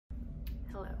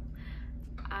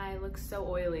I look so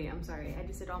oily. I'm sorry, I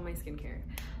just did all my skincare.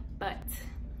 But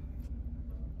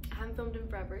I haven't filmed in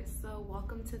forever, so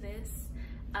welcome to this.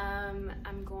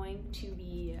 I'm going to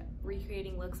be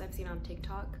recreating looks I've seen on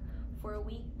TikTok for a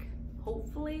week,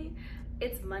 hopefully.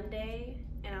 It's Monday,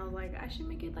 and I was like, I should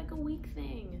make it like a week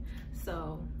thing.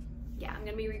 So yeah, I'm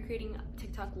gonna be recreating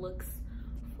TikTok looks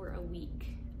for a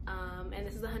week. And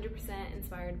this is 100%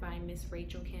 inspired by Miss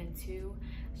Rachel Cantu.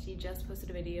 She just posted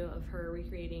a video of her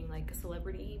recreating like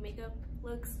celebrity makeup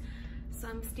looks. So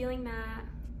I'm stealing that,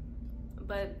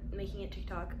 but making it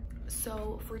TikTok.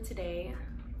 So for today,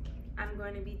 I'm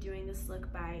going to be doing this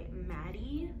look by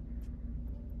Maddie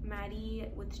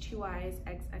with 2 eyes,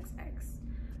 XXX.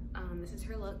 This is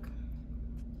her look,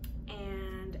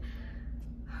 and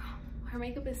her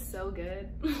makeup is so good.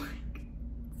 Like,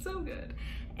 so good.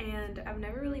 And I've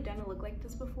never really done a look like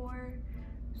this before,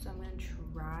 so I'm gonna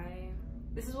try.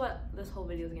 This is what this whole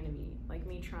video is gonna be, like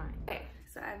me trying. Okay,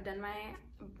 so I've done my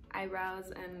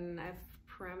eyebrows and I've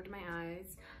primed my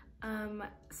eyes.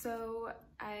 So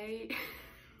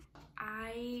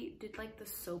I did like the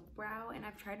soap brow, and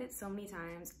I've tried it so many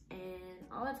times, and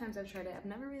all the times I've tried it, I've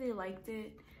never really liked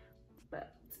it,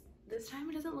 but this time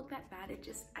it doesn't look that bad. I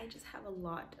just have a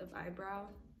lot of eyebrow,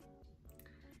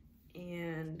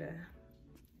 and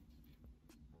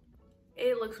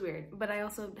it looks weird, but I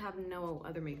also have no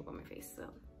other makeup on my face, so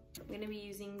I'm gonna be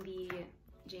using the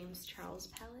James Charles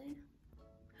palette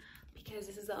because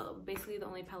this is basically the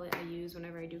only palette I use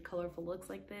whenever I do colorful looks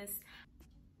like this.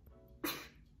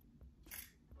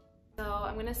 So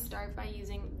I'm gonna start by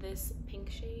using this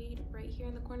pink shade right here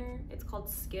in the corner. It's called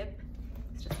Skip.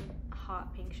 It's just a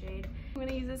hot pink shade. I'm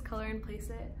gonna use this color and place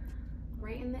it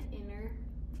right in the inner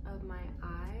of my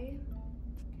eye.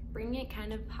 Bring it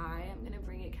kind of high. I'm gonna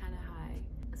bring it kind of high.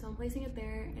 So I'm placing it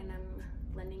there, and I'm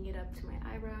blending it up to my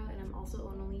eyebrow, and I'm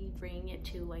also only bringing it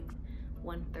to like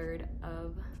 1/3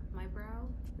 of my brow.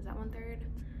 Is that 1/3?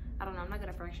 I don't know, I'm not good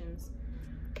at fractions.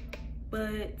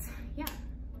 But yeah,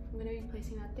 I'm gonna be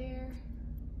placing that there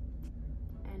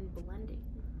and blending.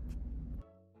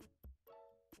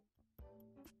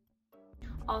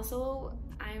 Also,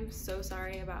 I'm so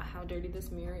sorry about how dirty this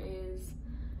mirror is.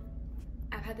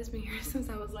 I've had this mirror since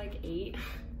I was like 8.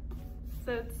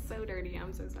 So it's so dirty,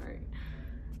 I'm so sorry.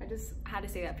 I just had to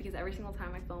say that because every single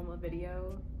time I film a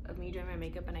video of me doing my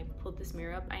makeup and I pull this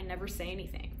mirror up, I never say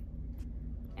anything.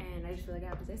 And I just feel like I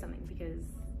have to say something, because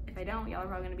if I don't, y'all are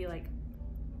probably gonna be like,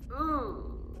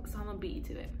 ooh. So I'm gonna beat you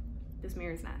to it. This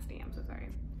mirror is nasty, I'm so sorry.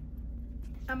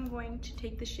 I'm going to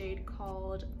take the shade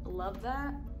called Love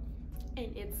That,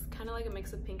 and it's kind of like a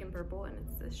mix of pink and purple, and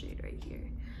it's this shade right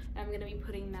here. And I'm gonna be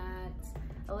putting that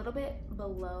a little bit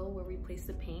below where we place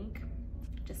the pink,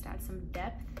 just to add some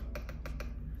depth.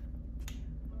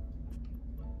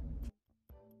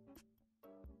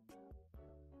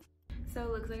 So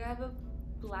it looks like I have a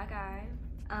black eye.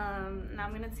 Now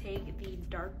I'm gonna take the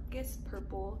darkest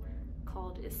purple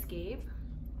called Escape,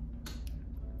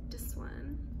 this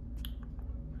one,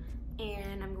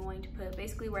 and I'm going to put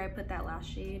basically where I put that last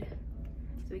shade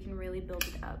so we can really build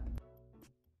it up.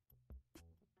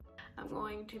 I'm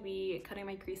going to be cutting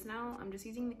my crease now. I'm just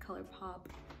using the ColourPop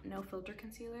No Filter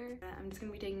Concealer. I'm just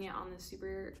gonna be taking it on the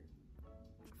super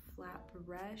flat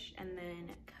brush and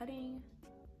then cutting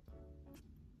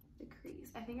the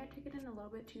crease. I think I took it in a little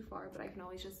bit too far, but I can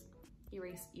always just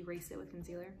erase it with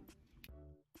concealer.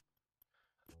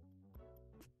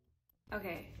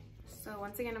 Okay, so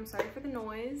once again, I'm sorry for the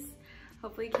noise.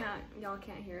 Hopefully y'all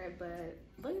can't hear it, but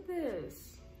look at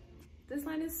this. This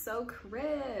line is so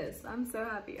crisp. I'm so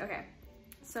happy. Okay,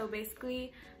 so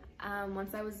basically,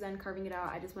 once I was done carving it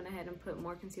out, I just went ahead and put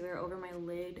more concealer over my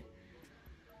lid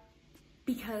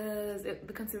because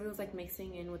the concealer was like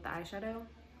mixing in with the eyeshadow.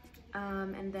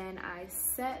 And then I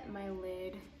set my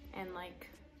lid and like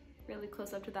really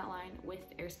close up to that line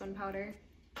with Airspun powder.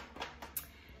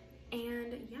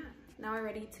 And yeah, now we're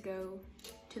ready to go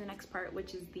to the next part,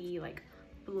 which is the like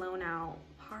blown out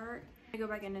part. I go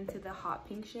back into the hot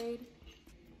pink shade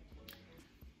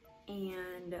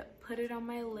and put it on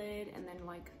my lid and then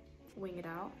like wing it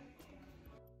out.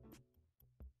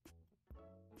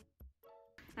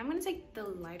 I'm gonna take the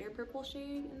lighter purple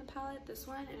shade in the palette, this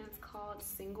one, and it's called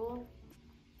Single.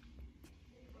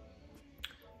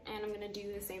 And I'm gonna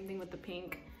do the same thing with the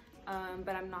pink,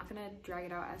 but I'm not gonna drag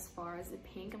it out as far as the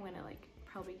pink. I'm gonna like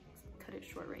probably cut it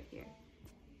short right here.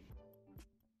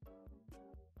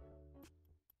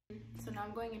 So now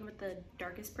I'm going in with the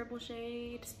darkest purple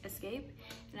shade, Escape,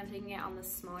 and I'm taking it on the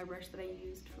smaller brush that I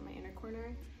used for my inner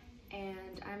corner.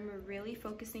 And I'm really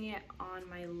focusing it on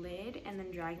my lid and then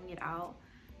dragging it out,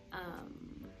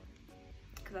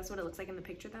 because that's what it looks like in the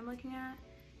picture that I'm looking at.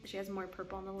 she has more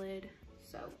purple on the lid,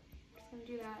 so I'm just gonna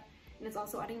do that. And it's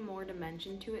also adding more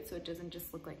dimension to it, so it doesn't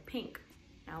just look like pink.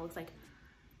 Now it looks like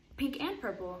pink and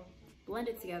purple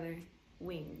blended together,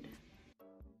 winged.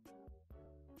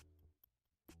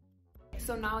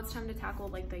 So now it's time to tackle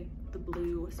like the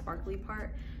blue sparkly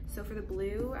part. So for the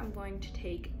blue, I'm going to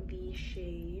take the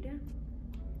shade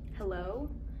Hello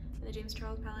in the James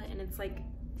Charles palette, and it's like,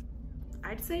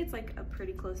 I'd say it's like a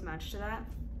pretty close match to that.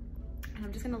 And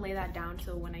I'm just gonna lay that down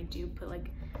so when I do put like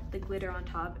the glitter on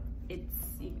top, it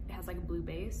has like a blue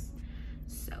base.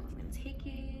 So I'm gonna take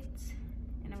it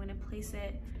and I'm gonna place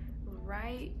it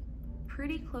right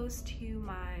pretty close to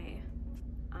my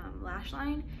lash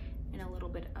line and a little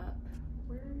bit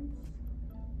upwards.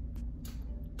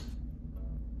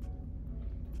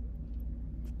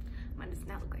 Mine does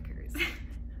not look like hers.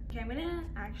 Okay, I'm gonna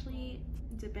actually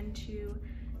dip into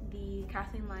the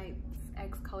Kathleen Lights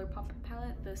X ColourPop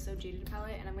palette, the So Jaded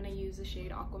palette, and I'm gonna use the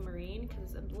shade Aquamarine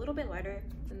because it's a little bit lighter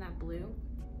than that blue.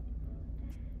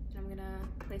 And I'm gonna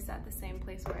place that at the same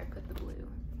place where I put the blue.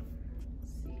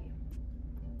 Let's see.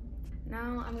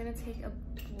 Now I'm gonna take a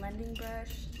blending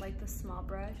brush, like the small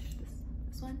brush,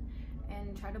 this one,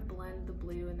 and try to blend the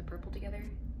blue and the purple together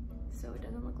so it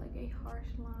doesn't look like a harsh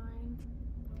line.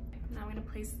 Now I'm gonna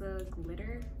place the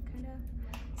glitter, kind of.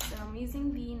 So I'm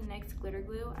using the NYX glitter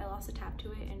glue. I lost a tap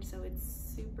to it, and so it's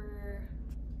super...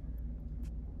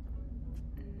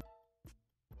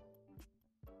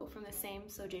 From the same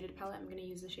So Jaded palette, I'm gonna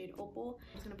use the shade Opal.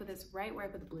 I'm just gonna put this right where I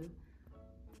put the blue.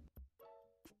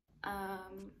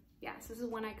 Yeah, so this is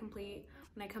when I complete.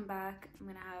 When I come back, I'm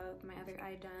gonna have my other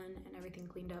eye done and everything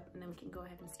cleaned up, and then we can go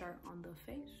ahead and start on the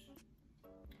face.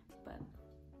 But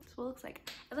that's what it looks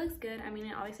like. It looks good. I mean,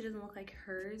 it obviously doesn't look like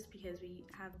hers because we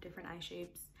have different eye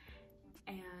shapes,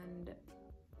 and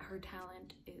her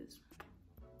talent is,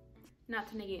 not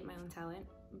to negate my own talent,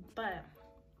 but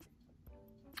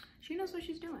she knows what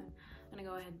she's doing. I'm gonna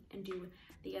go ahead and do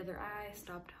the other eye,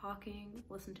 stop talking,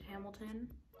 listen to Hamilton.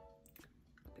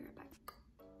 I'll be right back.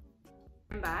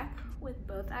 I'm back with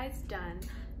both eyes done.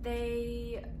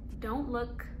 They don't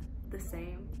look the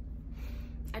same.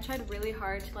 I tried really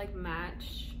hard to like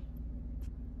match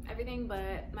everything,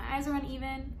 but my eyes are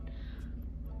uneven.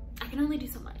 I can only do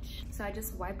so much. So I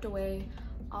just wiped away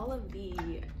all of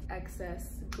the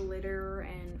excess glitter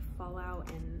and fallout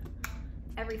and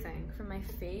everything from my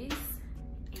face,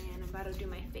 and I'm about to do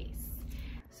my face.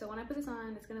 So when I put this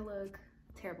on, it's gonna look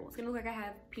terrible. It's gonna look like I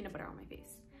have peanut butter on my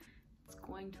face. It's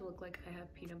going to look like I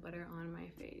have peanut butter on my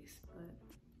face, but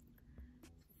it's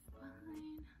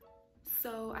fine.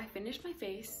 So I finished my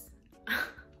face.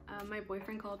 My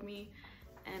boyfriend called me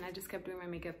and I just kept doing my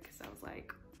makeup because I was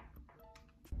like,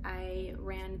 I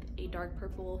ran a dark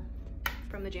purple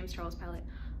from the James Charles palette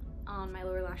on my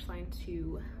lower lash line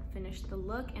to finish the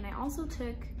look. And I also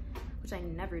took, which I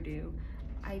never do,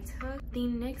 I took the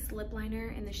NYX lip liner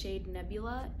in the shade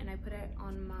Nebula and I put it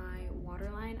on my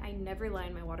waterline. I never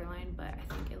line my waterline, but I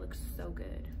think it looks so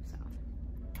good. So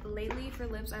lately for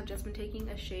lips, I've just been taking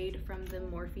a shade from the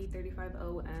Morphe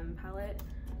 35OM palette.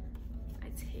 I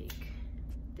take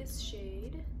this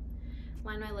shade,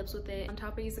 line my lips with it. On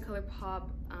top I use the ColourPop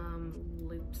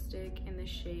lipstick in the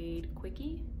shade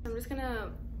Quickie. I'm just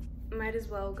gonna, might as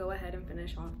well go ahead and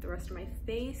finish off the rest of my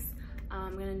face.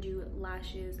 I'm gonna do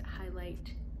lashes,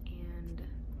 highlight, and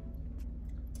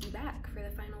be back for the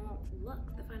final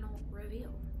look, the final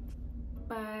reveal.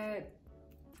 But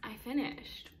I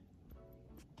finished.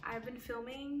 I've been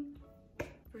filming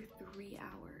for 3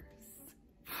 hours.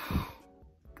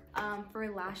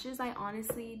 For lashes, I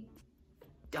honestly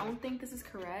don't think this is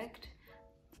correct.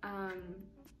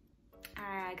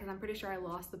 Because I'm pretty sure I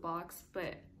lost the box,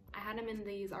 but I had them in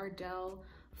these Ardell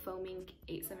Foaming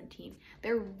 817.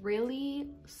 They're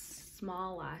really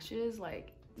small lashes,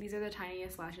 like these are the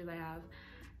tiniest lashes I have,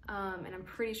 and I'm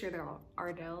pretty sure they're all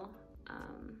Ardell,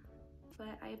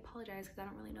 but I apologize because I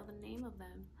don't really know the name of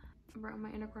them. Right on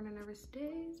my inner corner nervous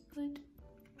days, but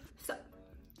so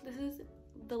this is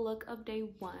the look of day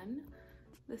 1.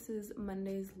 This is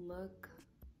Monday's look.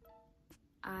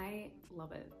 I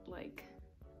love it. Like,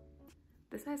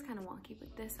 this eye's kind of wonky,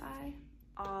 but this eye,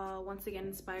 once again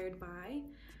inspired by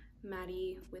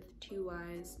Maddie with 2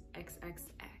 Y's XXX.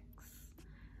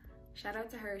 Shout out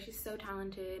to her, she's so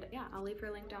talented. Yeah, I'll leave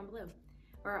her link down below,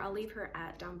 or I'll leave her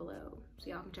 @ down below so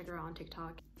y'all can check her out on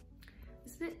TikTok.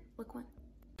 This is it, look 1.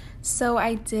 So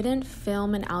I didn't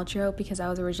film an outro because I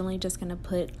was originally just gonna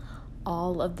put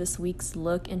all of this week's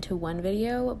look into one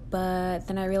video, but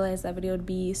then I realized that video would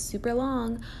be super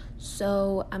long,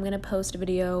 so I'm gonna post a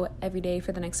video every day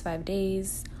for the next 5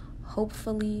 days,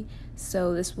 hopefully.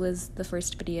 So this was the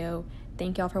first video.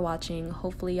 thank y'all for watching.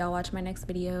 Hopefully y'all watch my next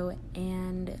video,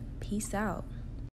 and peace out.